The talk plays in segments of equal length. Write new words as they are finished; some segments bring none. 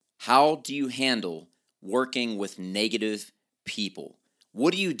How do you handle working with negative people?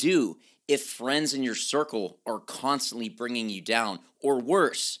 What do you do if friends in your circle are constantly bringing you down? Or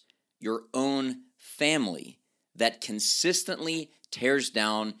worse, your own family that consistently tears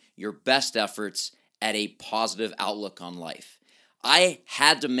down your best efforts at a positive outlook on life? I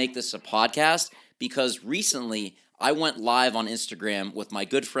had to make this a podcast because recently I went live on Instagram with my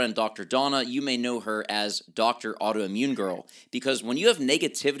good friend Dr. Donna. You may know her as DrAutoimmuneGirl, because when you have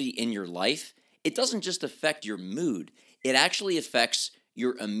negativity in your life, it doesn't just affect your mood, it actually affects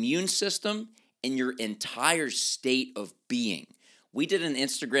your immune system and your entire state of being. We did an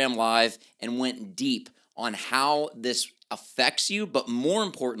Instagram live and went deep on how this affects you, but more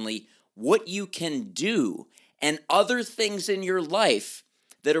importantly, what you can do and other things in your life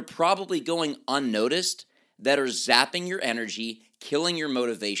that are probably going unnoticed, that are zapping your energy, killing your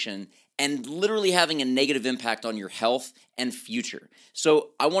motivation, and literally having a negative impact on your health and future.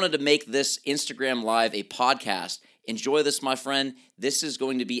 So I wanted to make this Instagram Live a podcast. Enjoy this, my friend. This is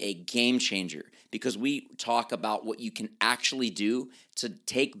going to be a game changer because we talk about what you can actually do to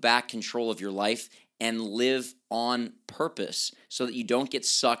take back control of your life and live on purpose so that you don't get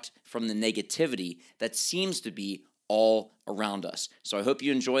sucked from the negativity that seems to be all around us. So I hope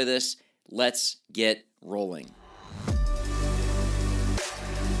you enjoy this. Let's get rolling.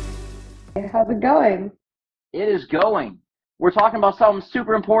 How's it going? It is going. We're talking about something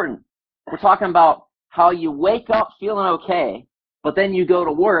super important. We're talking about how you wake up feeling okay, but then you go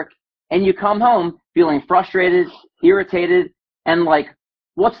to work and you come home feeling frustrated, irritated, and like,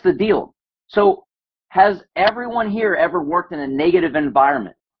 what's the deal? So has everyone here ever worked in a negative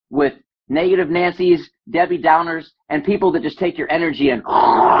environment with negative Nancy's, Debbie Downers, and people that just take your energy and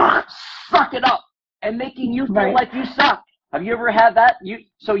suck it up and making you feel like you suck? Have you ever had that?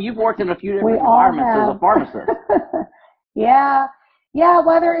 So you've worked in a few different environments as a pharmacist. Yeah,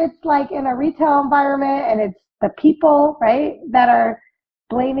 whether it's like in a retail environment and it's the people, right, that are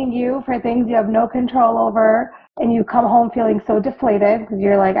blaming you for things you have no control over, and you come home feeling so deflated because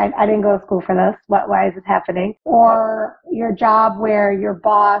you're like, I didn't go to school for this. Why is this happening? Or your job where your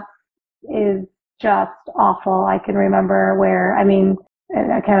boss is just awful. I can remember where, and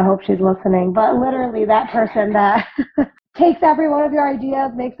I kind of hope she's listening, but literally that person that takes every one of your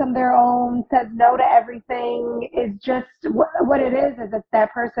ideas, makes them their own, says no to everything, is just what it is it's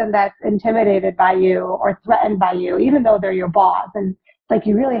that person that's intimidated by you or threatened by you, even though they're your boss. And like,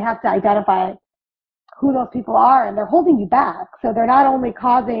 you really have to identify who those people are, and they're holding you back. So they're not only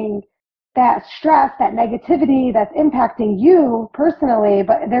causing that stress, that negativity that's impacting you personally,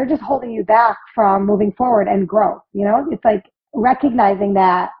 but they're just holding you back from moving forward and growth. You know, it's like recognizing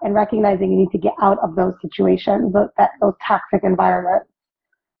that and recognizing you need to get out of those situations, those toxic environments.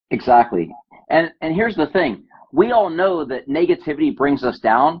 Exactly. And here's the thing. We all know that negativity brings us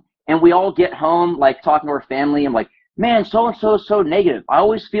down, and we all get home, like talking to our family, and like, man, so-and-so is so negative. I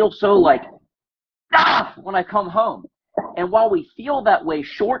always feel so like, when I come home. And while we feel that way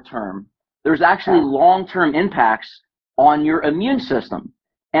short term, there's actually long-term impacts on your immune system.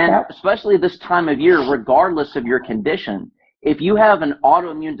 And especially this time of year, regardless of your condition, if you have an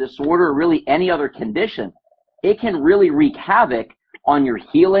autoimmune disorder or really any other condition, it can really wreak havoc on your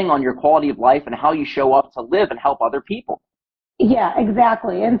healing, on your quality of life, and how you show up to live and help other people. Yeah,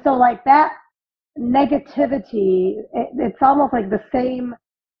 exactly. And so like that negativity, it's almost like the same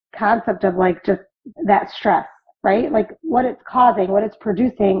concept of like just that stress, right? Like what it's causing, what it's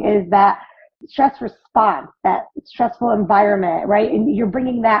producing is that stress response, that stressful environment, right? And you're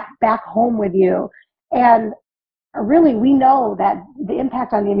bringing that back home with you. And really, we know that the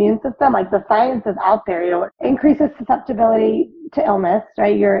impact on the immune system, like the science is out there, you know, it increases susceptibility to illness,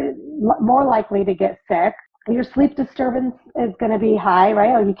 right? You're more likely to get sick. Your sleep disturbance is going to be high, right?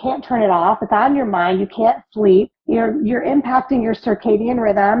 Or you can't turn it off. It's on your mind. You can't sleep. You're impacting your circadian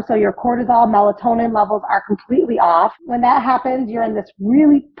rhythm. So your cortisol, melatonin levels are completely off. When that happens, you're in this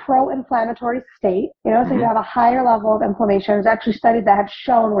really pro-inflammatory state, you know, so you have a higher level of inflammation. There's actually studies that have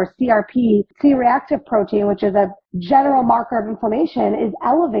shown where CRP, C-reactive protein, which is a general marker of inflammation, is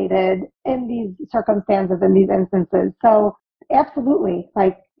elevated in these circumstances, in these instances. So absolutely,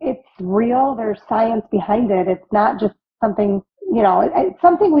 like, it's real. There's science behind it. It's not just something, you know, it's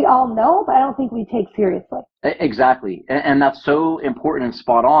something we all know, but I don't think we take seriously. Exactly. And that's so important and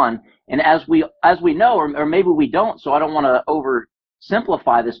spot on. And as we know, or maybe we don't, so I don't want to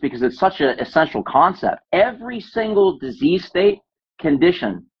oversimplify this because it's such an essential concept. Every single disease state,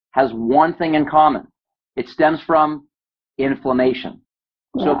 condition has one thing in common. It stems from inflammation.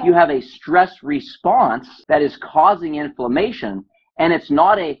 Yeah. So if you have a stress response that is causing inflammation, and it's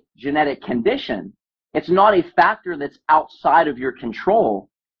not a genetic condition, it's not a factor that's outside of your control,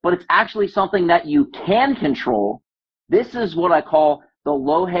 but it's actually something that you can control. This is what I call the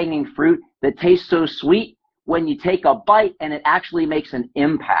low-hanging fruit that tastes so sweet when you take a bite and it actually makes an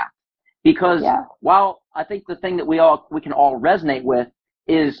impact. Because while I think the thing that we can all resonate with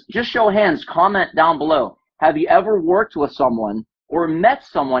is, just show of hands, comment down below. Have you ever worked with someone or met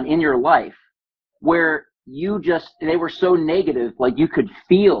someone in your life where they were so negative, like you could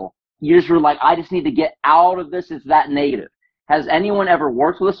feel, you just were like, I just need to get out of this, it's that negative. Has anyone ever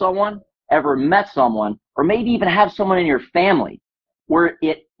worked with someone, ever met someone, or maybe even have someone in your family where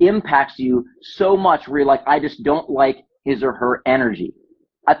it impacts you so much where you're like, I just don't like his or her energy?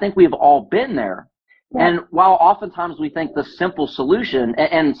 I think we've all been there. Yeah. And while oftentimes we think the simple solution,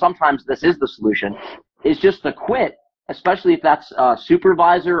 and sometimes this is the solution, is just to quit, especially if that's a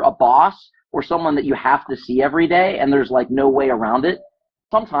supervisor, a boss, or someone that you have to see every day and there's like no way around it.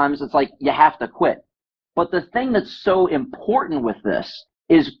 Sometimes it's like you have to quit. But the thing that's so important with this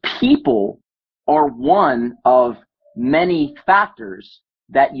is people are one of many factors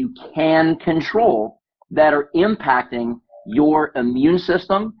that you can control that are impacting your immune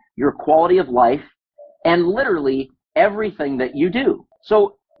system, your quality of life, and literally everything that you do.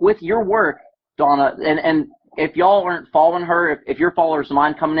 So with your work, Donna, and if y'all aren't following her, if your followers of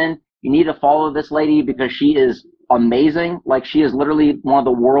mine coming in, you need to follow this lady because she is amazing. Like, she is literally one of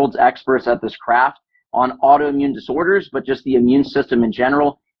the world's experts at this craft on autoimmune disorders, but just the immune system in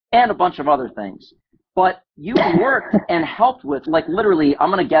general, and a bunch of other things. But you've worked and helped with, like, literally,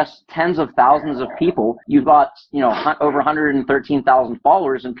 I'm going to guess tens of thousands of people. You've got, over 113,000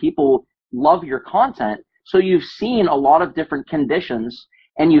 followers, and people love your content. So you've seen a lot of different conditions,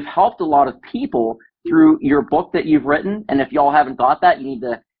 and you've helped a lot of people through your book that you've written. And if y'all haven't got that, you need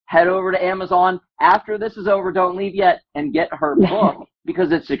to head over to Amazon after this is over. Don't leave yet, and get her book,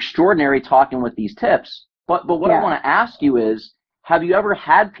 because it's extraordinary talking with these tips. But what I want to ask you is, have you ever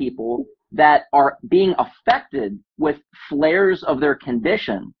had people that are being affected with flares of their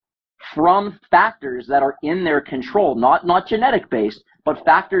condition from factors that are in their control, not genetic based, but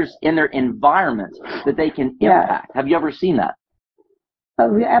factors in their environment that they can impact? Have you ever seen that?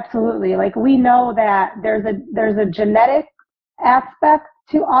 Oh, absolutely. Like, we know that there's a genetic aspect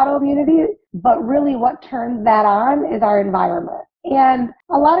to autoimmunity, but really what turns that on is our environment. And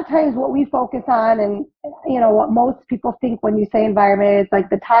a lot of times what we focus on, and what most people think when you say environment, is like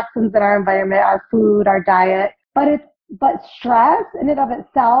the toxins in our environment, our food, our diet, but stress in and of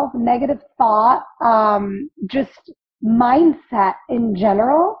itself, negative thought, just mindset in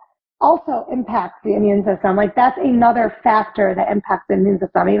general also impacts the immune system. Like, that's another factor that impacts the immune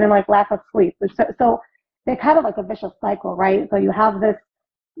system, even like lack of sleep. So they're kind of like a vicious cycle, right? So you have this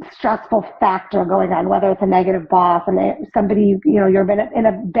stressful factor going on, whether it's a negative boss and somebody, you're in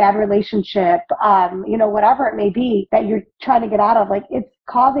a bad relationship, whatever it may be that you're trying to get out of. Like, it's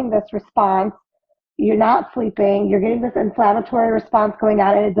causing this response. You're not sleeping. You're getting this inflammatory response going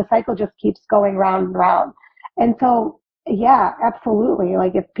on, and the cycle just keeps going round and round. And so, yeah, absolutely.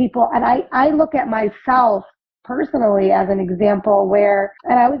 Like, if people, and I look at myself personally as an example where,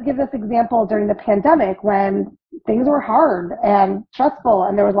 and I always give this example during the pandemic when things were hard and stressful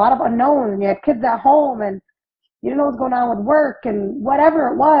and there was a lot of unknowns and you had kids at home and you didn't know what was going on with work and whatever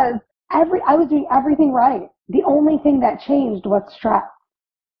it was, I was doing everything right. The only thing that changed was stress.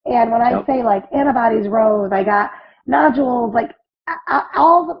 And when I say like antibodies rose, I got nodules, like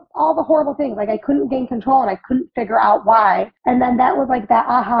all the horrible things, like I couldn't gain control and I couldn't figure out why. And then that was like that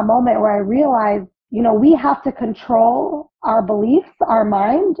aha moment where I realized, we have to control our beliefs, our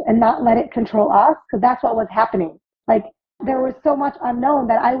mind, and not let it control us, because that's what was happening. Like, there was so much unknown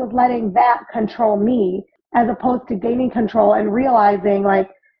that I was letting that control me, as opposed to gaining control and realizing, like,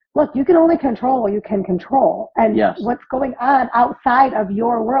 look, you can only control what you can control. And what's going on outside of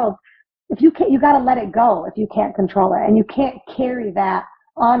your world, if you can't, you got to let it go if you can't control it. And you can't carry that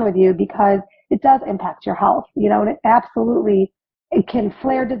on with you, because it does impact your health, and it absolutely, it can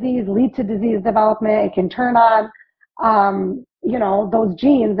flare disease, lead to disease development. It can turn on, those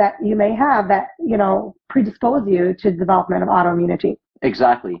genes that you may have that, predispose you to the development of autoimmunity.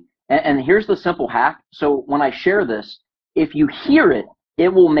 Exactly. And here's the simple hack. So when I share this, if you hear it, it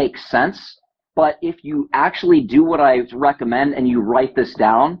will make sense. But if you actually do what I recommend and you write this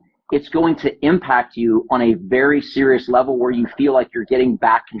down, it's going to impact you on a very serious level where you feel like you're getting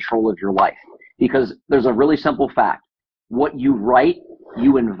back control of your life. Because there's a really simple fact. What you write,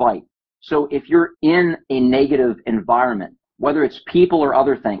 you invite. So if you're in a negative environment, whether it's people or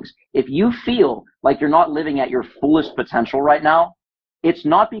other things, if you feel like you're not living at your fullest potential right now, it's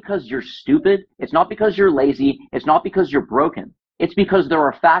not because you're stupid. It's not because you're lazy. It's not because you're broken. It's because there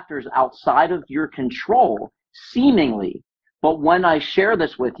are factors outside of your control, seemingly, But when I share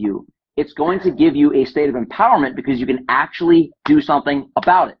this with you, it's going to give you a state of empowerment because you can actually do something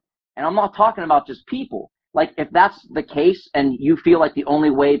about it. And I'm not talking about just people. Like, if that's the case and you feel like the only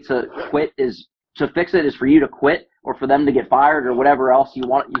way to quit is to fix it is for you to quit or for them to get fired or whatever else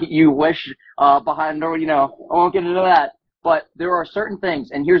you wish behind the door, I won't get into that. But there are certain things,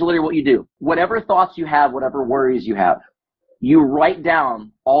 and here's literally what you do. Whatever thoughts you have, whatever worries you have, you write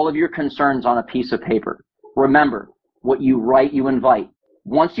down all of your concerns on a piece of paper. Remember, what you write, you invite.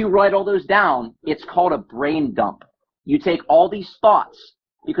 Once you write all those down, it's called a brain dump. You take all these thoughts,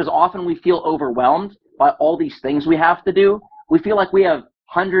 because often we feel overwhelmed by all these things we have to do. We feel like we have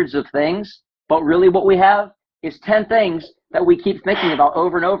hundreds of things, but really what we have is 10 things that we keep thinking about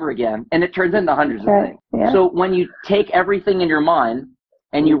over and over again, and it turns into hundreds of things. Yeah. So when you take everything in your mind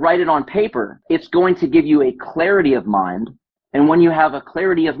and you write it on paper, it's going to give you a clarity of mind. And when you have a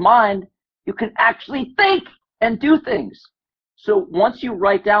clarity of mind, you can actually think and do things. So once you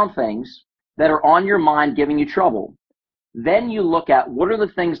write down things that are on your mind giving you trouble, then you look at what are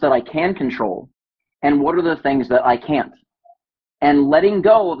the things that I can control and what are the things that I can't. And letting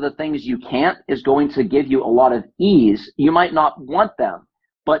go of the things you can't is going to give you a lot of ease. You might not want them,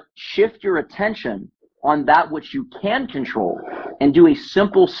 but shift your attention on that which you can control and do a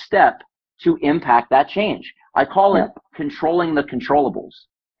simple step to impact that change. I call it controlling the controllables.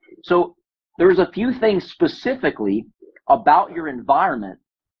 So there's a few things specifically about your environment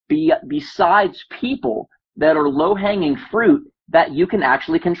besides people that are low-hanging fruit that you can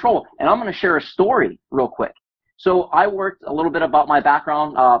actually control. And I'm going to share a story real quick. So I worked a little bit about my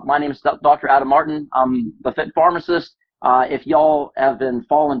background. My name is Dr. Adam Martin. I'm the fit pharmacist. If y'all have been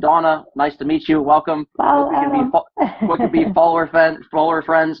following Donna, nice to meet you. Welcome. What could be follower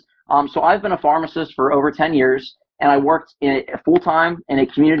friends. So I've been a pharmacist for over 10 years, and I worked full-time in a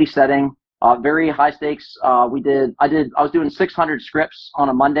community setting, very high stakes. I was doing 600 scripts on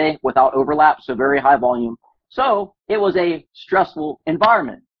a Monday without overlap, so very high volume. So it was a stressful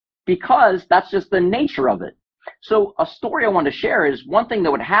environment because that's just the nature of it. So a story I want to share is one thing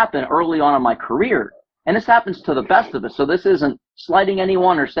that would happen early on in my career, and this happens to the best of us. So this isn't slighting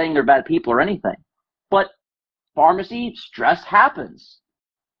anyone or saying they're bad people or anything, but pharmacy stress happens.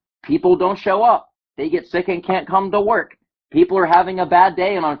 People don't show up. They get sick and can't come to work. People are having a bad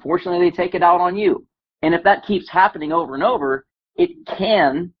day, and unfortunately they take it out on you. And if that keeps happening over and over, it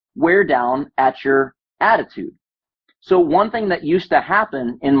can wear down at your attitude. So one thing that used to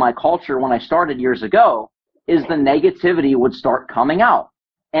happen in my culture when I started years ago is the negativity would start coming out.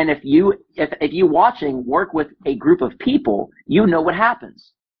 And if you watching work with a group of people, you know what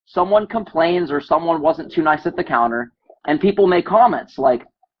happens. Someone complains or someone wasn't too nice at the counter, and people make comments like,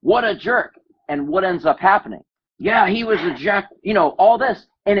 what a jerk. And what ends up happening? Yeah, he was a jerk, all this.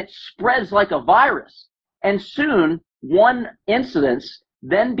 And it spreads like a virus. And soon, one incident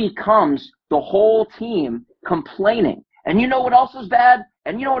then becomes the whole team complaining. And you know what else is bad?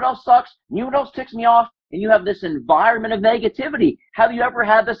 And you know what else sucks? And you know what else ticks me off? And you have this environment of negativity. Have you ever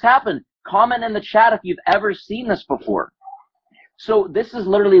had this happen? Comment in the chat if you've ever seen this before. So this is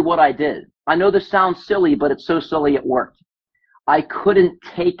literally what I did. I know this sounds silly, but it's so silly it worked. I couldn't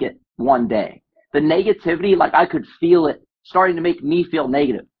take it one day. The negativity, like I could feel it starting to make me feel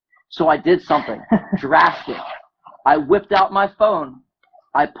negative. So I did something drastic. I whipped out my phone.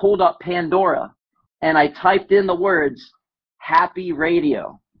 I pulled up Pandora and I typed in the words, happy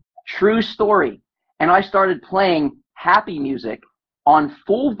radio, true story. And I started playing happy music on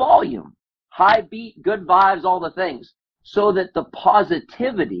full volume, high beat, good vibes, all the things, so that the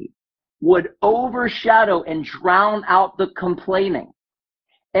positivity would overshadow and drown out the complaining.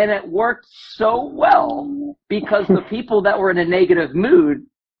 And it worked so well because the people that were in a negative mood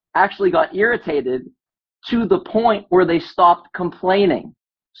actually got irritated to the point where they stopped complaining,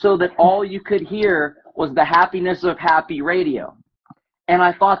 so that all you could hear was the happiness of happy radio. And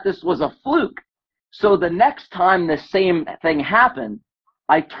I thought this was a fluke. So the next time the same thing happened,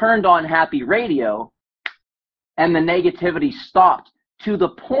 I turned on happy radio and the negativity stopped, to the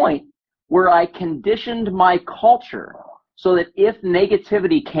point where I conditioned my culture so that if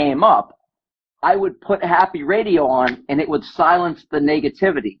negativity came up, I would put happy radio on and it would silence the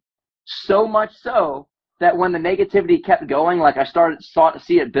negativity. So much so that when the negativity kept going, like I started to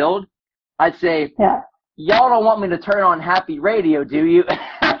see it build, I'd say, y'all don't want me to turn on happy radio, do you?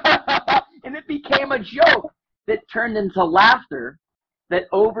 And it became a joke that turned into laughter that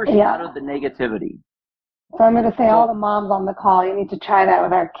overshadowed the negativity. So I'm going to say, all the moms on the call, you need to try that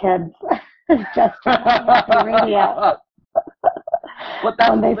with our kids. Just happy radio. But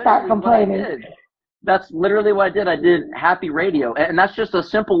that's when they start complaining. That's literally what I did. I did happy radio. And that's just a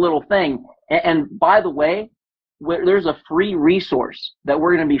simple little thing. And by the way, there's a free resource that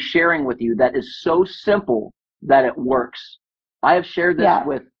we're going to be sharing with you that is so simple that it works. I have shared this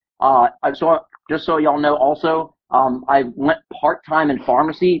with, just so y'all know also, I went part-time in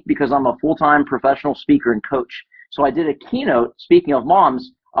pharmacy because I'm a full-time professional speaker and coach. So I did a keynote, speaking of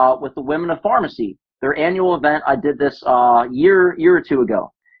moms, with the Women of Pharmacy, their annual event. I did this year or two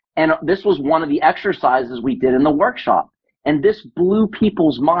ago. And this was one of the exercises we did in the workshop. And this blew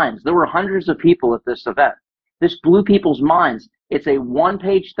people's minds. There were hundreds of people at this event. This blew people's minds. It's a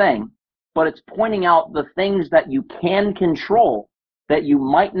one-page thing, but it's pointing out the things that you can control that you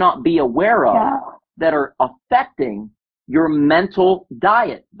might not be aware of that are affecting your mental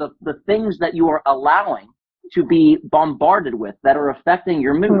diet, the things that you are allowing to be bombarded with that are affecting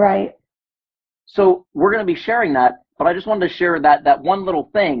your mood. Right. So we're going to be sharing that, but I just wanted to share that one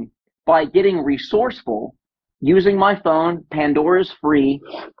little thing. By getting resourceful, using my phone, Pandora's free,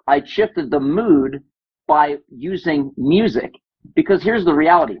 I shifted the mood by using music. Because here's the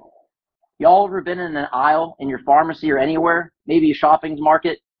reality. Y'all ever been in an aisle in your pharmacy or anywhere, maybe a shopping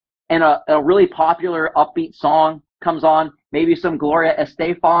market, and a really popular upbeat song comes on, maybe some Gloria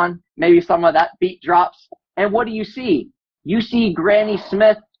Estefan, maybe some of that beat drops, and what do you see? You see Granny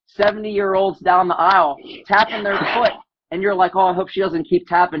Smith, 70-year-olds down the aisle tapping their foot, and you're like, oh, I hope she doesn't keep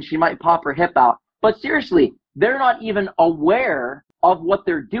tapping. She might pop her hip out. But seriously, they're not even aware of what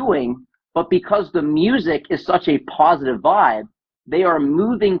they're doing, but because the music is such a positive vibe, they are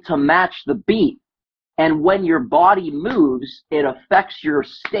moving to match the beat. And when your body moves, it affects your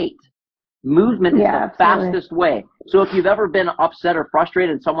state. Movement is the fastest way. So if you've ever been upset or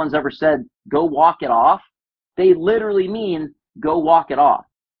frustrated and someone's ever said, go walk it off, they literally mean go walk it off.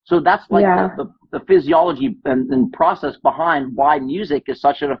 So that's like the physiology and process behind why music is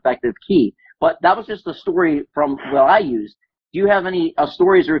such an effective key. But that was just a story from what I used. Do you have any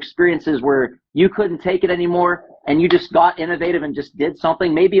stories or experiences where you couldn't take it anymore and you just got innovative and just did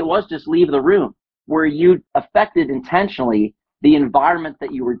something? Maybe it was just leave the room, where you affected intentionally the environment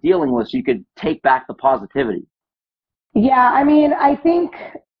that you were dealing with so you could take back the positivity. Yeah, I mean, I think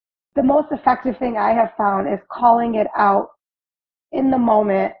the most effective thing I have found is calling it out in the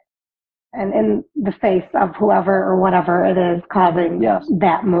moment and in the face of whoever or whatever it is causing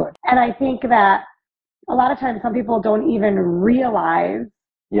that mood. And I think that a lot of times some people don't even realize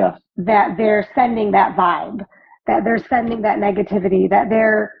that they're sending that vibe, that they're sending that negativity, that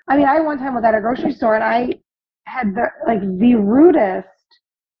they're, I mean, I one time was at a grocery store and I had the rudest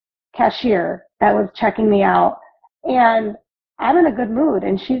cashier that was checking me out, and I'm in a good mood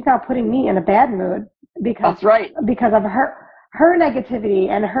and she's now putting me in a bad mood because of her negativity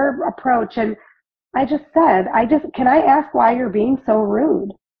and her approach. And I just said, can I ask why you're being so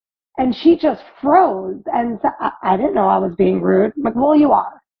rude? And she just froze and said, I didn't know I was being rude. I'm like, well, you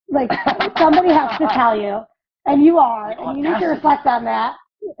are. Like, somebody has to tell you, and you are, and you need to reflect on that,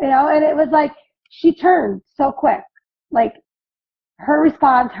 you know. And it was like, she turned so quick, like her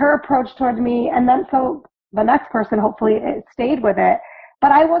response, her approach towards me, and then so the next person hopefully it stayed with it.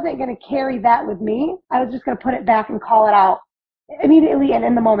 But I wasn't going to carry that with me. I was just going to put it back and call it out immediately and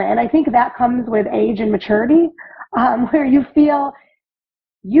in the moment. And I think that comes with age and maturity, where you feel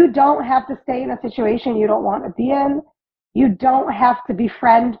you don't have to stay in a situation you don't want to be in. You don't have to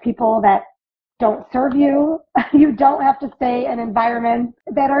befriend people that don't serve you. You don't have to stay in environments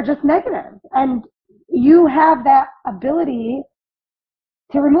that are just negative. And you have that ability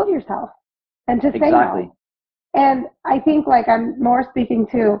to remove yourself and to say no. And I think, like, I'm more speaking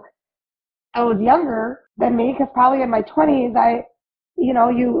to, I was younger than me, because probably in my 20s,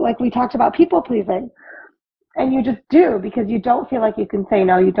 we talked about people pleasing. And you just do, because you don't feel like you can say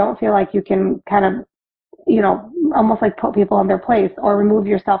no. You don't feel like you can kind of, almost like put people in their place or remove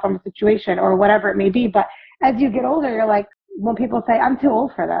yourself from a situation or whatever it may be. But as you get older, you're like, when people say, I'm too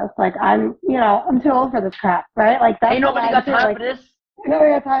old for this, like, I'm too old for this crap, right? Like, that's ain't nobody got time for this.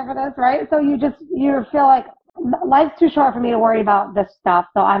 Nobody got time for this, right? So you feel like life's too short for me to worry about this stuff.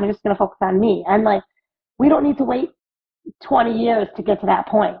 So I'm just going to focus on me. And like, we don't need to wait 20 years to get to that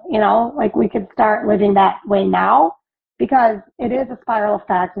point, like we could start living that way now, because it is a spiral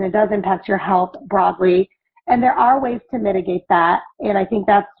effect and it does impact your health broadly. And there are ways to mitigate that. And I think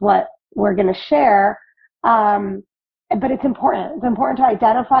that's what we're going to share. But it's important. It's important to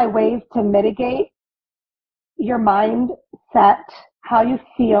identify ways to mitigate your mindset, how you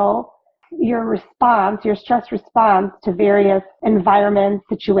feel, your response, your stress response to various environments,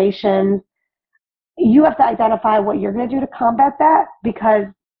 situations. You have to identify what you're going to do to combat that, because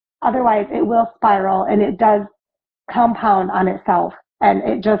otherwise it will spiral and it does compound on itself, and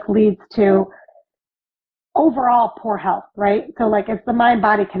it just leads to overall poor health, right? So like it's the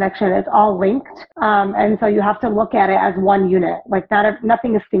mind-body connection. It's all linked. And so you have to look at it as one unit. Like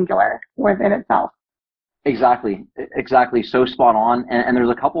nothing is singular within itself. Exactly. So spot on. And there's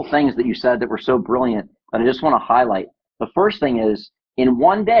a couple things that you said that were so brilliant that I just want to highlight. The first thing is, in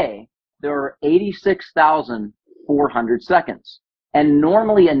one day, there are 86,400 seconds. And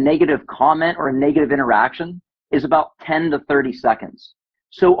normally a negative comment or a negative interaction is about 10 to 30 seconds.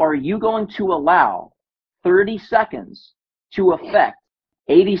 So are you going to allow 30 seconds to affect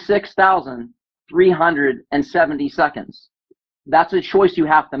 86,370 seconds? That's a choice you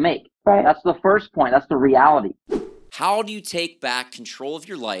have to make. Right. That's the first point. That's the reality. How do you take back control of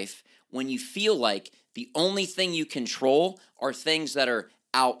your life when you feel like the only thing you control are things that are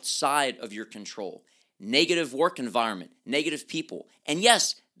outside of your control? Negative work environment, negative people. And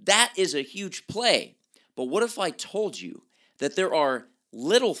yes, that is a huge play. But what if I told you that there are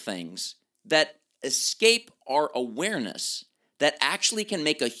little things that escape our awareness that actually can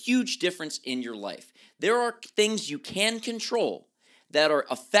make a huge difference in your life? There are things you can control that are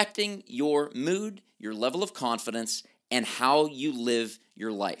affecting your mood, your level of confidence, and how you live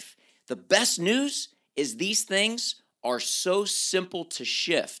your life. The best news is these things are so simple to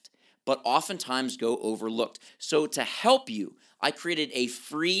shift, but oftentimes go overlooked. So to help you, I created a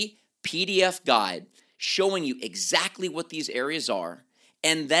free PDF guide showing you exactly what these areas are,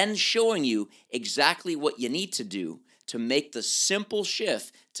 and then showing you exactly what you need to do to make the simple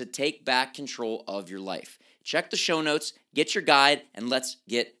shift to take back control of your life. Check the show notes, get your guide, and let's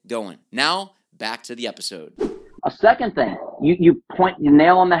get going. Now, back to the episode. A second thing, you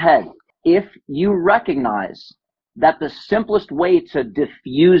nail on the head. If you recognize that the simplest way to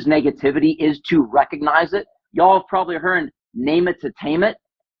diffuse negativity is to recognize it, y'all have probably heard name it to tame it.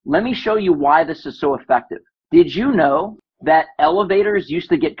 Let me show you why this is so effective. Did you know that elevators used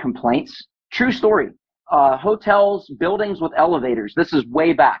to get complaints? True story. Hotels, buildings with elevators, this is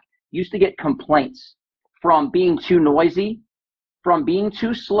way back, used to get complaints from being too noisy, from being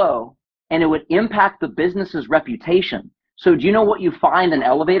too slow, and it would impact the business's reputation. So do you know what you find in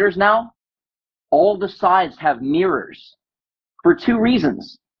elevators now? All the sides have mirrors for two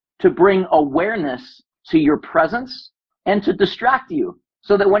reasons: to bring awareness to your presence and to distract you,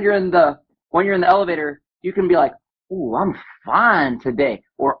 so that when you're in the elevator, you can be like, "Ooh, I'm fine today,"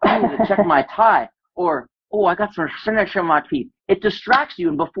 or "Oh, to check my tie," or "Oh, I got some spinach on my teeth." It distracts you,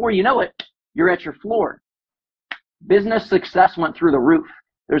 and before you know it, you're at your floor. Business success went through the roof.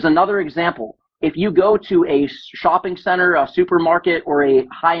 There's another example. If you go to a shopping center, a supermarket, or a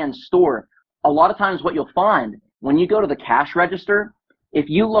high-end store, a lot of times what you'll find when you go to the cash register, if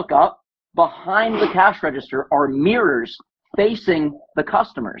you look up, behind the cash register are mirrors facing the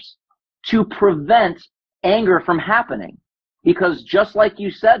customers to prevent anger from happening. Because just like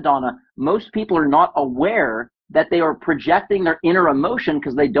you said, Donna, most people are not aware that they are projecting their inner emotion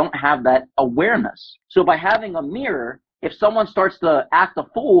because they don't have that awareness. So by having a mirror, if someone starts to act a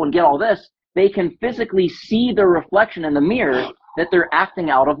fool and get all this, they can physically see their reflection in the mirror that they're acting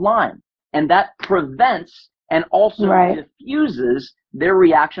out of line. And that prevents and also diffuses their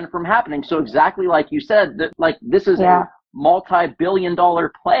reaction from happening. So exactly like you said, that like this is a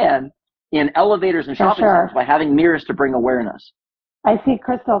multi-billion-dollar plan in elevators and shopping centers by having mirrors to bring awareness. I see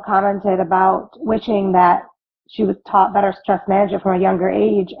Crystal commented about wishing that she was taught better stress management from a younger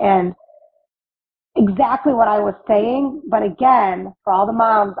age, and exactly what I was saying. But again, for all the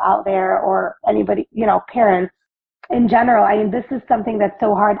moms out there or anybody, parents in general, I mean, this is something that's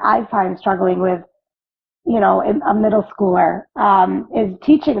so hard. I find struggling with, a middle schooler, is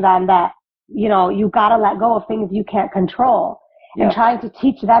teaching them that, you got to let go of things you can't control. And trying to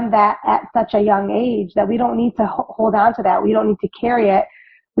teach them that at such a young age, that we don't need to hold on to that. We don't need to carry it.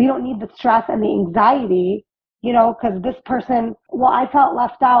 We don't need the stress and the anxiety, because this person, I felt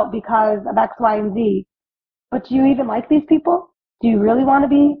left out because of X, Y, and Z. But do you even like these people? Do you really want to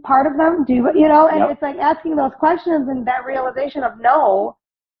be part of them? Do you, and it's like asking those questions and that realization of no.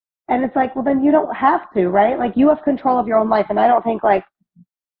 And it's like, well, then you don't have to, right? Like, you have control of your own life. And I don't think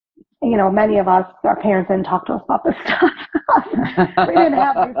many of us, our parents didn't talk to us about this stuff. We didn't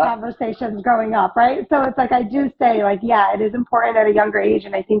have these conversations growing up, right? So it's like, I do say, it is important at a younger age.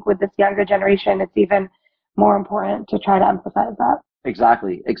 And I think with this younger generation, it's even more important to try to emphasize that.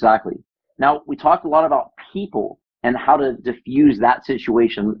 Exactly. Now, we talked a lot about people and how to diffuse that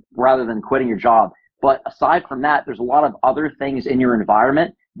situation rather than quitting your job. But aside from that, there's a lot of other things in your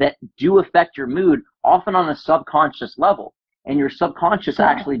environment that do affect your mood, often on a subconscious level. And your subconscious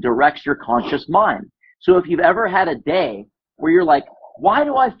actually directs your conscious mind. So if you've ever had a day where you're like, why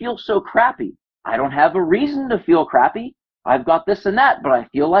do I feel so crappy? I don't have a reason to feel crappy. I've got this and that, but I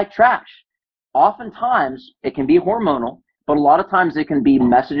feel like trash. Oftentimes it can be hormonal, but a lot of times it can be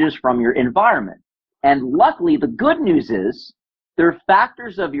messages from your environment. And luckily, the good news is there are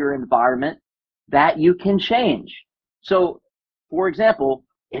factors of your environment that you can change. So, for example,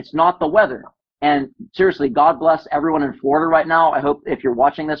 it's not the weather. And seriously, God bless everyone in Florida right now. I hope if you're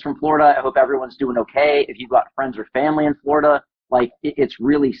watching this from Florida, I hope everyone's doing okay. If you've got friends or family in Florida, like it's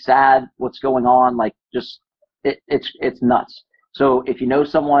really sad what's going on. Like just it's nuts. So if you know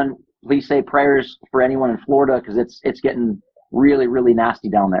someone, please say prayers for anyone in Florida because it's getting really, really nasty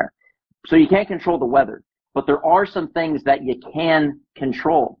down there. So you can't control the weather, but there are some things that you can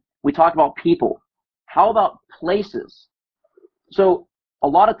control. We talk about people. How about places? So a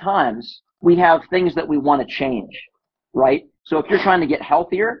lot of times we have things that we want to change, right? So if you're trying to get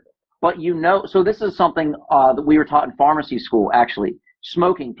healthier, but so this is something that we were taught in pharmacy school, actually.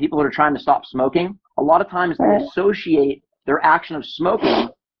 Smoking, people that are trying to stop smoking, a lot of times they associate their action of smoking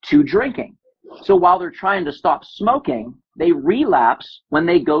to drinking. So while they're trying to stop smoking, they relapse when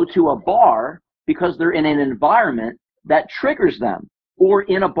they go to a bar because they're in an environment that triggers them. Or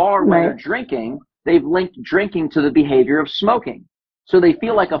in a bar when they're drinking, they've linked drinking to the behavior of smoking. So they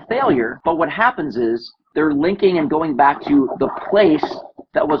feel like a failure, but what happens is they're linking and going back to the place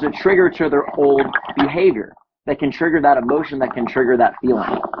that was a trigger to their old behavior, that can trigger that emotion, that can trigger that feeling.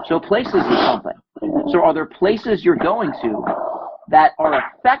 So places is something. So are there places you're going to that are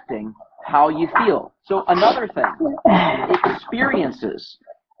affecting how you feel? So another thing, experiences.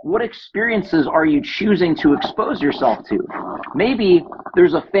 What experiences are you choosing to expose yourself to? Maybe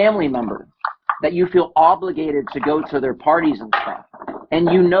there's a family member that you feel obligated to go to their parties and stuff. And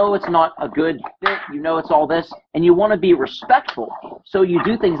you know it's not a good fit, you know it's all this, and you want to be respectful. So you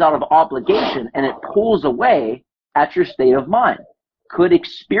do things out of obligation, and it pulls away at your state of mind. Could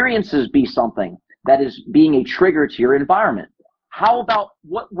experiences be something that is being a trigger to your environment? How about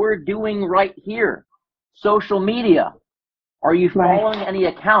what we're doing right here? Social media. Are you following any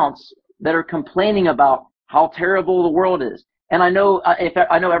accounts that are complaining about how terrible the world is? And I know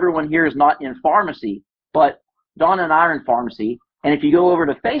I know everyone here is not in pharmacy, but Donna and I are in pharmacy. And if you go over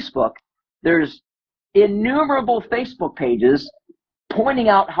to Facebook, there's innumerable Facebook pages pointing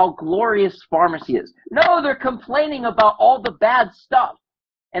out how glorious pharmacy is. No, they're complaining about all the bad stuff.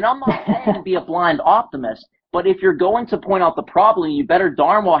 And I'm not saying to be a blind optimist, but if you're going to point out the problem, you better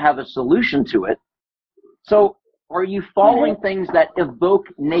darn well have a solution to it. So are you following things that evoke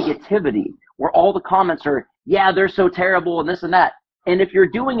negativity, where all the comments are, yeah, they're so terrible and this and that? And if you're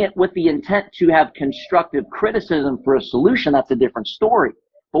doing it with the intent to have constructive criticism for a solution, that's a different story.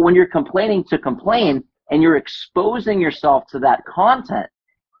 But when you're complaining to complain and you're exposing yourself to that content,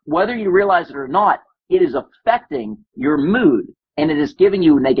 whether you realize it or not, it is affecting your mood and it is giving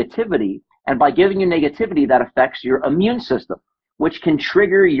you negativity. And by giving you negativity, that affects your immune system, which can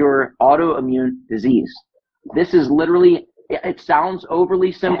trigger your autoimmune disease. This is literally, it sounds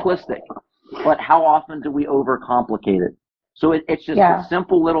overly simplistic, but how often do we overcomplicate it? So it's just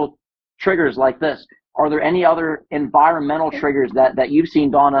simple little triggers like this. Are there any other environmental triggers that you've seen,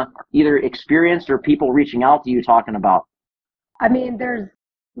 Donna, either experienced or people reaching out to you talking about? I mean, there's,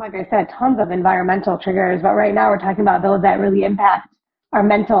 like I said, tons of environmental triggers, but right now we're talking about those that really impact our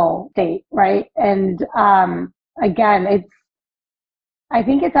mental state, right? And again, I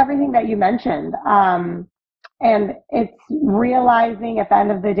think it's everything that you mentioned. And it's realizing at the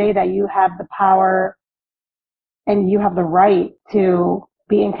end of the day that you have the power and you have the right to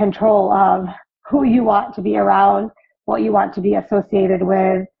be in control of who you want to be around, what you want to be associated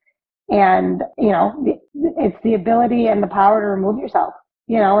with. And, it's the ability and the power to remove yourself,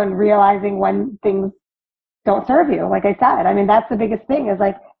 and realizing when things don't serve you. Like I said, I mean, that's the biggest thing is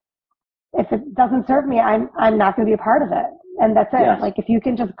like, if it doesn't serve me, I'm not going to be a part of it. And that's it. Yes. Like if you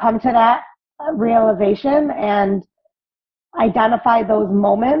can just come to that realization and identify those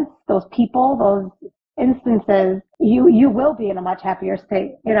moments, those people, those instances, you will be in a much happier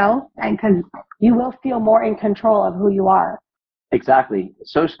state, and because you will feel more in control of who you are. Exactly.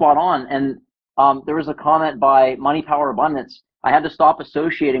 So spot on. And there was a comment by Money Power Abundance. I had to stop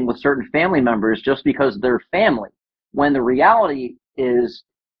associating with certain family members just because they're family. When the reality is,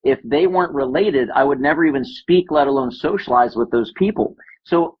 if they weren't related, I would never even speak, let alone socialize with those people.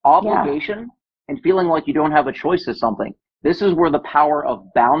 So obligation and feeling like you don't have a choice is something. This is where the power of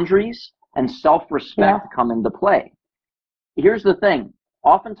boundaries and self-respect come into play. Here's the thing.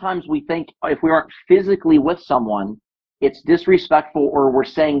 Oftentimes we think if we aren't physically with someone, it's disrespectful or we're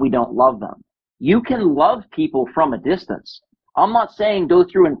saying we don't love them. You can love people from a distance. I'm not saying go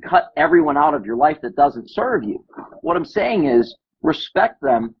through and cut everyone out of your life that doesn't serve you. What I'm saying is respect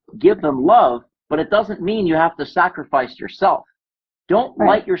them, give them love, but it doesn't mean you have to sacrifice yourself. Don't Right.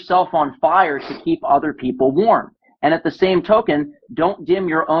 light yourself on fire to keep other people warm. And at the same token, don't dim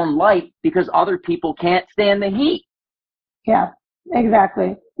your own light because other people can't stand the heat. Yeah,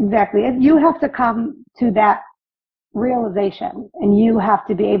 exactly. Exactly. And you have to come to that realization, and you have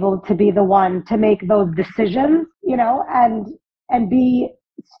to be able to be the one to make those decisions, you know, and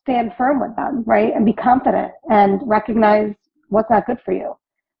stand firm with them, right? And be confident and recognize what's not good for you.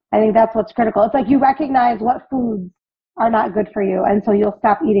 I think that's what's critical. It's like you recognize what foods are not good for you, and so you'll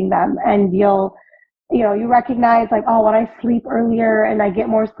stop eating them, and you recognize like, oh, when I sleep earlier and I get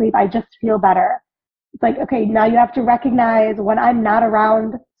more sleep, I just feel better. It's like, okay, now you have to recognize when I'm not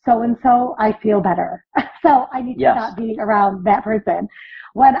around so-and-so, I feel better. So I need to Yes. stop being around that person.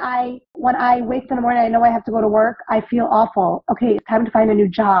 When I wake up in the morning, I know I have to go to work, I feel awful. Okay, it's time to find a new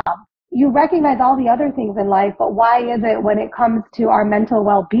job. You recognize all the other things in life, but why is it when it comes to our mental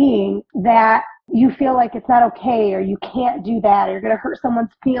well-being that you feel like it's not okay, or you can't do that, or you're going to hurt someone's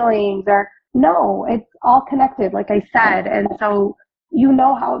feelings, or no, it's all connected, like I said. And so you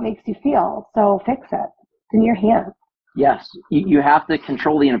know how it makes you feel. So fix it. It's in your hands. Yes, you have to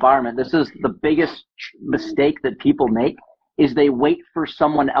control the environment. This is the biggest mistake that people make, is they wait for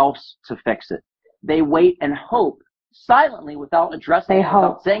someone else to fix it. They wait and hope silently without addressing it,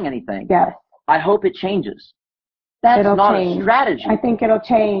 without saying anything. Yes. I hope it changes. That's It'll not change. a strategy. I think it'll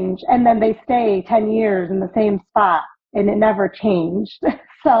change. And then they stay 10 years in the same spot and it never changed.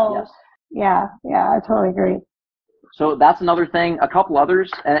 So Yes. yeah, I totally agree. So that's another thing. A couple others,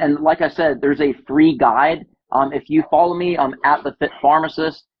 and like I said, there's a free guide. If you follow me, I'm at the Fit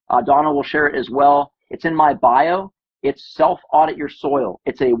Pharmacist. Donna will share it as well. It's in my bio. It's Self-Audit Your Soil.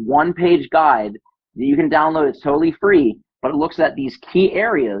 It's a one-page guide that you can download. It's totally free, but it looks at these key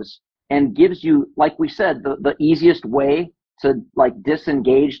areas and gives you, like we said, the easiest way to like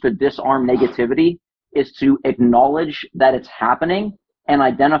disengage, to disarm negativity is to acknowledge that it's happening and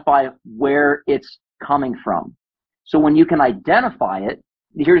identify where it's coming from. So when you can identify it,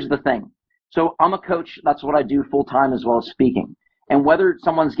 here's the thing. So I'm a coach. That's what I do full time as well as speaking. And whether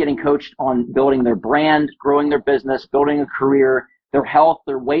someone's getting coached on building their brand, growing their business, building a career, their health,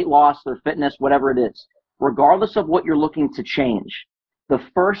 their weight loss, their fitness, whatever it is, regardless of what you're looking to change, the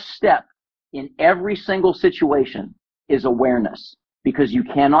first step in every single situation is awareness, because you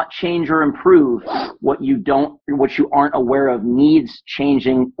cannot change or improve what you aren't aware of needs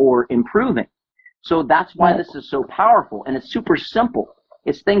changing or improving. So that's why this is so powerful, and it's super simple.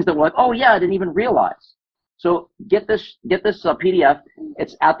 It's things that we're like, oh yeah, I didn't even realize. So get this PDF.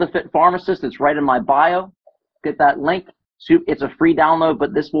 It's at the Fit Pharmacist. It's right in my bio. Get that link. It's a free download,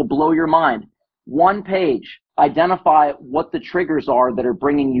 but this will blow your mind. One page, identify what the triggers are that are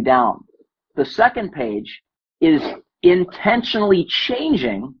bringing you down. The second page is intentionally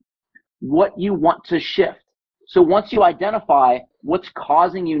changing what you want to shift. So once you identify what's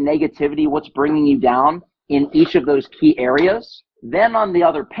causing you negativity, what's bringing you down in each of those key areas, then on the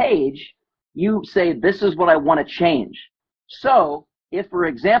other page, you say, this is what I want to change. So if, for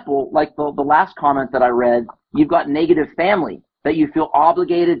example, like the last comment that I read, you've got negative family that you feel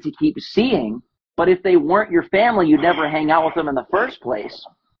obligated to keep seeing, but if they weren't your family, you'd never hang out with them in the first place.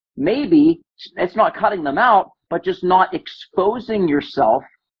 Maybe it's not cutting them out, but just not exposing yourself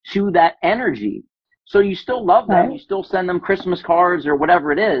to that energy. So you still love them, you still send them Christmas cards or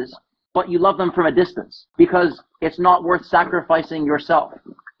whatever it is, but you love them from a distance because it's not worth sacrificing yourself.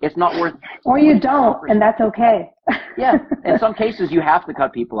 It's not worth. Or you don't, and that's okay. Yeah, in some cases you have to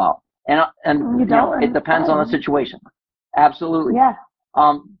cut people out, and you don't, it depends on the situation. Absolutely. Yeah.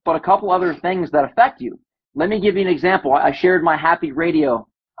 But a couple other things that affect you. Let me give you an example. I shared my Happy Radio,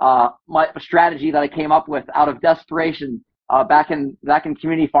 my strategy that I came up with out of desperation back in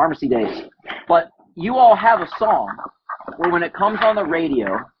community pharmacy days. But you all have a song where when it comes on the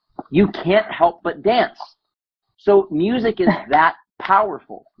radio, you can't help but dance. So music is that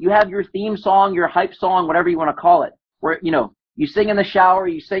powerful. You have your theme song, your hype song, whatever you want to call it, where, you sing in the shower,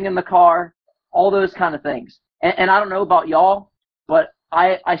 you sing in the car, all those kind of things. And I don't know about y'all, but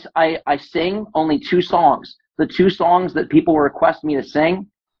I sing only 2 songs. The 2 songs that people request me to sing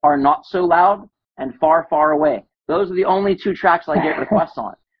are Not So Loud and Far, Far Away. Those are the only 2 tracks I get requests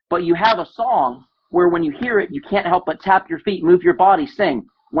on. But you have a song where when you hear it, you can't help but tap your feet, move your body, sing.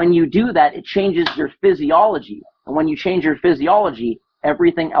 When you do that, it changes your physiology. And when you change your physiology,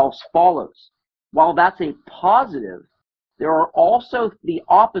 everything else follows. While that's a positive, there are also the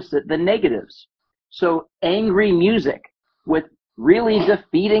opposite, the negatives. So angry music with really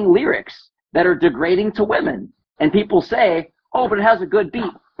defeating lyrics that are degrading to women. And people say, oh, but it has a good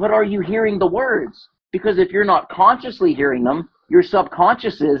beat. But are you hearing the words? Because if you're not consciously hearing them, your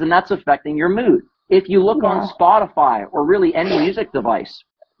subconscious is, and that's affecting your mood. If you look on Spotify or really any music device,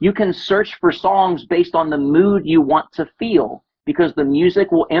 you can search for songs based on the mood you want to feel, because the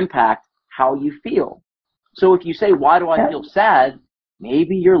music will impact how you feel. So if you say, why do I feel sad?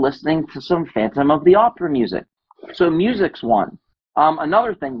 Maybe you're listening to some Phantom of the Opera music. So music's one.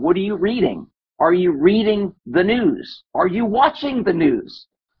 Another thing, what are you reading? Are you reading the news? Are you watching the news?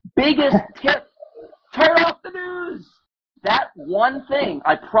 Biggest tip, turn off the news. That one thing,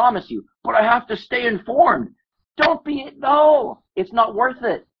 I promise you, but I have to stay informed. No, it's not worth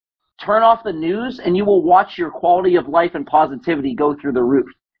it. Turn off the news and you will watch your quality of life and positivity go through the roof.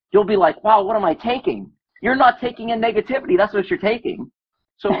 You'll be like, wow, what am I taking? You're not taking in negativity. That's what you're taking.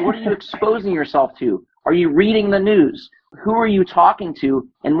 So what are you exposing yourself to? Are you reading the news? Who are you talking to?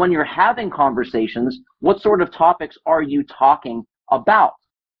 And when you're having conversations, what sort of topics are you talking about?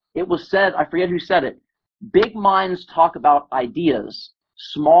 It was said, I forget who said it, big minds talk about ideas.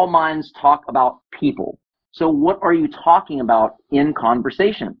 Small minds talk about people. So what are you talking about in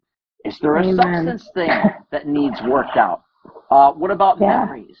conversation? Is there a substance thing that needs worked out? What about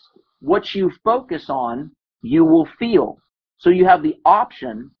memories? What you focus on, you will feel. So you have the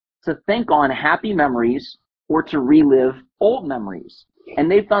option to think on happy memories or to relive old memories. And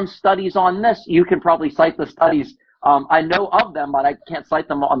they've done studies on this. You can probably cite the studies. I know of them, but I can't cite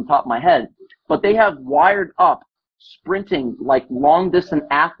them on the top of my head. But they have wired up sprinting like long distance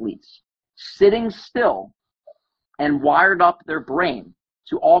athletes, sitting still, and wired up their brain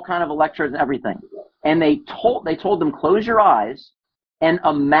to all kind of electrodes and everything. And they told them, close your eyes and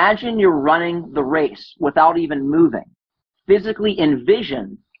imagine you're running the race without even moving. Physically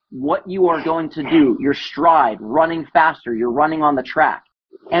envision what you are going to do, your stride, running faster, you're running on the track.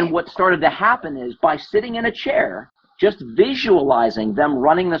 And what started to happen is, by sitting in a chair, just visualizing them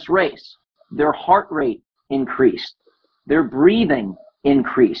running this race, their heart rate increased, their breathing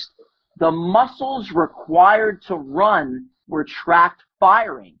increased. The muscles required to run were tracked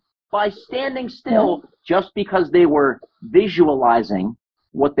firing by standing still, just because they were visualizing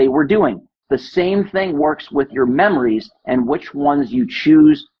what they were doing. The same thing works with your memories and which ones you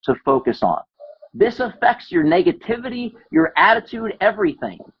choose to focus on. This affects your negativity, your attitude,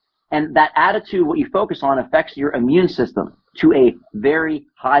 everything. And that attitude, what you focus on, affects your immune system to a very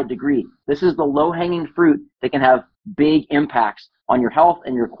high degree. This is the low-hanging fruit that can have big impacts on your health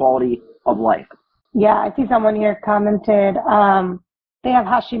and your quality of life. Yeah, I see someone here commented, they have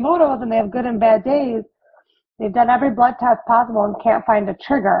Hashimoto's and they have good and bad days. They've done every blood test possible and can't find a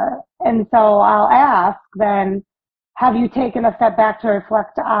trigger. And so I'll ask then, have you taken a step back to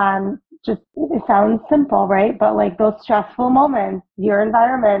reflect on, just, it sounds simple, right? But like those stressful moments, your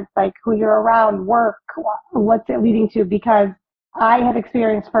environment, like who you're around, work, what's it leading to? Because I have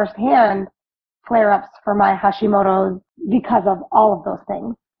experienced firsthand flare-ups for my Hashimoto's because of all of those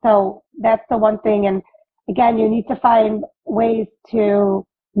things. So that's the one thing. And again, you need to find ways to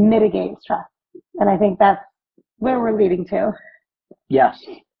mitigate stress. And I think that's where we're leading to. Yes.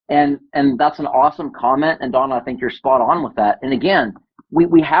 And that's an awesome comment. And Donna, I think you're spot on with that. And again,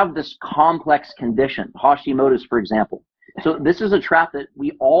 we have this complex condition, Hashimoto's, for example. So this is a trap that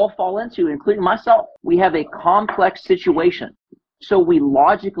we all fall into, including myself. We have a complex situation. So we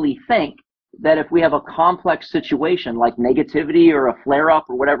logically think that if we have a complex situation like negativity or a flare-up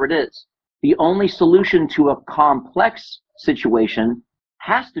or whatever it is, the only solution to a complex situation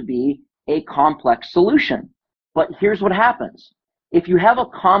has to be a complex solution. But here's what happens. If you have a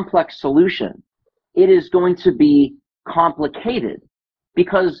complex solution, it is going to be complicated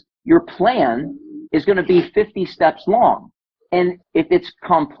because your plan is going to be 50 steps long. And if it's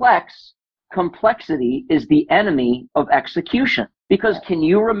complex, complexity is the enemy of execution. Because can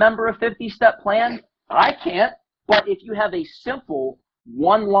you remember a 50-step plan? I can't. But if you have a simple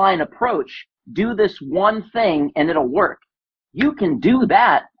one-line approach, do this one thing and it'll work. You can do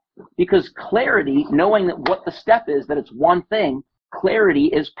that because clarity, knowing that what the step is, that it's one thing, clarity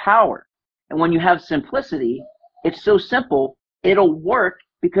is power. And when you have simplicity, it's so simple, it'll work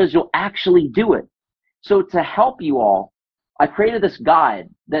because you'll actually do it. So to help you all, I created this guide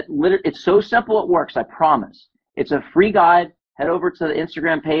that it's so simple it works, I promise. It's a free guide. Head over to the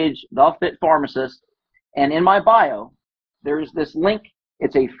Instagram page, The Fit Pharmacist, and in my bio, there's this link.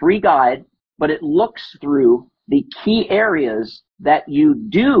 It's a free guide, but it looks through the key areas that you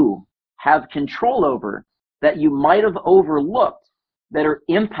do have control over that you might have overlooked that are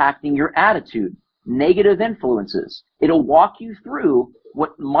impacting your attitude, negative influences. It'll walk you through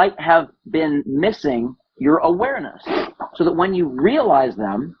what might have been missing your awareness so that when you realize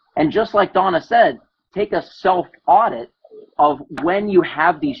them, and just like Donna said, take a self-audit of when you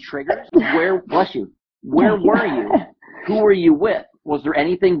have these triggers, where were you? Who were you with? Was there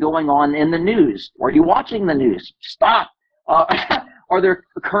anything going on in the news? Are you watching the news? Stop. Are there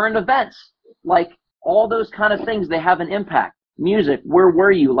current events? Like all those kind of things, they have an impact. Music, where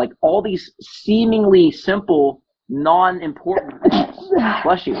were you? Like all these seemingly simple, non-important things,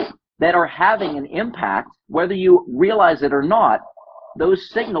 bless you, that are having an impact, whether you realize it or not. Those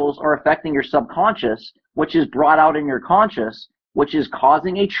signals are affecting your subconscious, which is brought out in your conscious, which is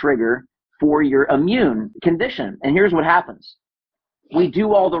causing a trigger for your immune condition. And here's what happens. We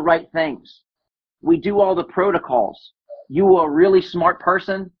do all the right things. We do all the protocols. You were a really smart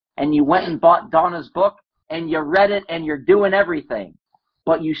person and you went and bought Donna's book and you read it and you're doing everything,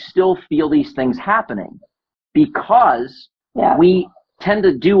 but you still feel these things happening because we tend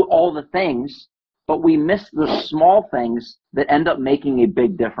to do all the things, but we miss the small things that end up making a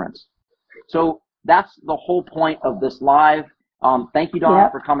big difference. So that's the whole point of this live. Thank you, Donna,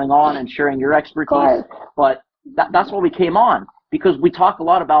 for coming on and sharing your expertise. But that's why we came on, because we talk a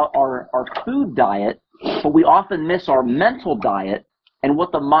lot about our food diet, but we often miss our mental diet and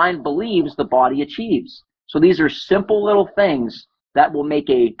what the mind believes the body achieves. So these are simple little things that will make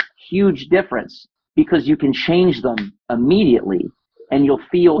a huge difference because you can change them immediately and you'll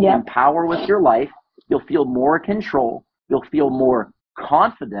feel in power with your life. You'll feel more control. You'll feel more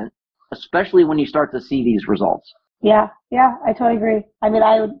confident, especially when you start to see these results. Yeah, I totally agree. I mean,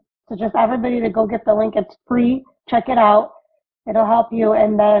 I would suggest everybody to go get the link. It's free. Check it out. It'll help you.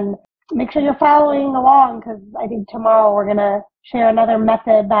 And then make sure you're following along, because I think tomorrow we're going to share another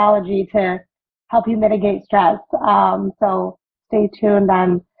methodology to help you mitigate stress. So stay tuned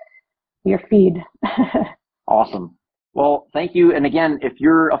on your feed. Awesome. Well, thank you. And again, if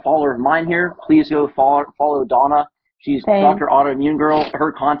you're a follower of mine here, please go follow Donna. She's DrAutoimmuneGirl.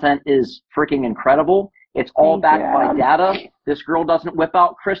 Her content is freaking incredible. It's all backed by data. This girl doesn't whip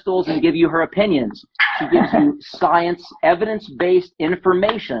out crystals and give you her opinions. She gives you science, evidence-based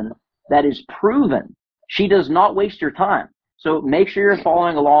information that is proven. She does not waste your time. So make sure you're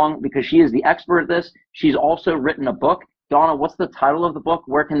following along because she is the expert at this. She's also written a book. Donna, what's the title of the book?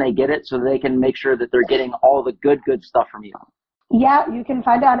 Where can they get it so they can make sure that they're getting all the good stuff from you? Yeah, you can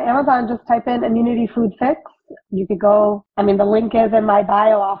find it on Amazon. Just type in Immunity Food Fix. You could go, I mean, the link is in my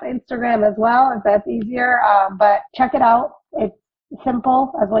bio off Instagram as well, if that's easier. But check it out. It's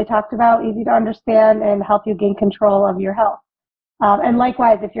simple, as we talked about, easy to understand, and help you gain control of your health. And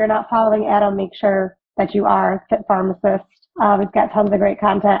likewise, if you're not following Adam, make sure that you are Fit Pharmacist. It's got tons of great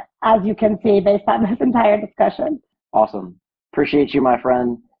content, as you can see, based on this entire discussion. Awesome. Appreciate you, my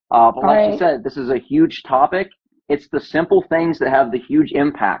friend. But like you said, this is a huge topic. It's the simple things that have the huge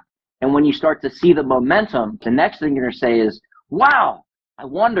impact. And when you start to see the momentum, the next thing you're going to say is, wow, I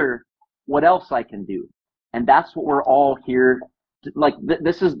wonder what else I can do. And that's what we're all here to, like,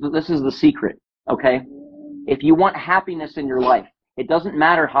 this is the secret, okay? If you want happiness in your life, it doesn't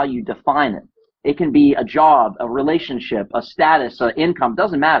matter how you define it. It can be a job, a relationship, a status, an income,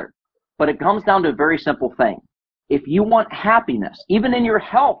 doesn't matter. But it comes down to a very simple thing. If you want happiness, even in your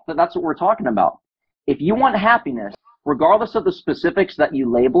health, that's what we're talking about. If you want happiness, regardless of the specifics that you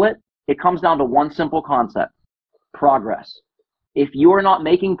label it, it comes down to one simple concept: progress. If you are not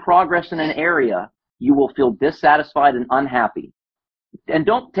making progress in an area, you will feel dissatisfied and unhappy. And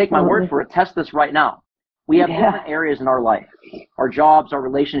don't take my word for it. Test this right now. We have different areas in our life: our jobs, our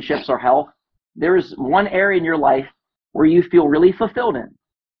relationships, our health. There is one area in your life where you feel really fulfilled in.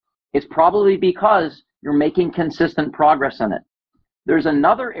 It's probably because you're making consistent progress in it. There's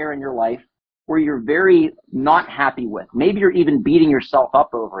another area in your life where you're very not happy with. Maybe you're even beating yourself up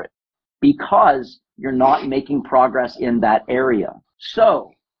over it because you're not making progress in that area. So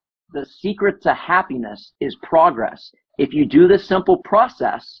the secret to happiness is progress. If you do this simple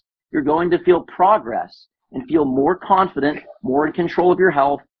process, you're going to feel progress and feel more confident, more in control of your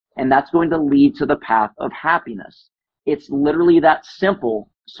health, and that's going to lead to the path of happiness. It's literally that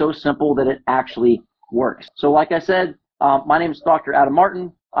simple, so simple that it actually works. So like I said, my name is Dr. Adam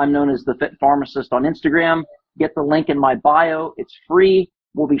Martin. I'm known as the Fit Pharmacist on Instagram. Get the link in my bio. It's free.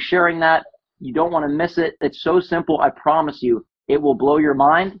 We'll be sharing that. You don't want to miss it. It's so simple. I promise you, it will blow your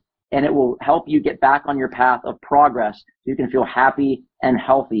mind and it will help you get back on your path of progress so you can feel happy and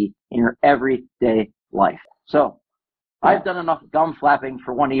healthy in your everyday life. So I've done enough gum flapping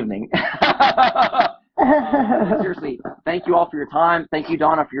for one evening. Seriously, thank you all for your time. Thank you,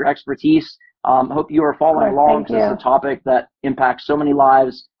 Donna, for your expertise. Hope you are following along. This is a topic that impacts so many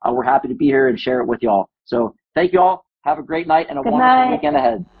lives. We're happy to be here and share it with y'all. So thank you all. Have a great night and a wonderful weekend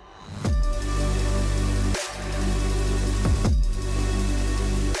ahead.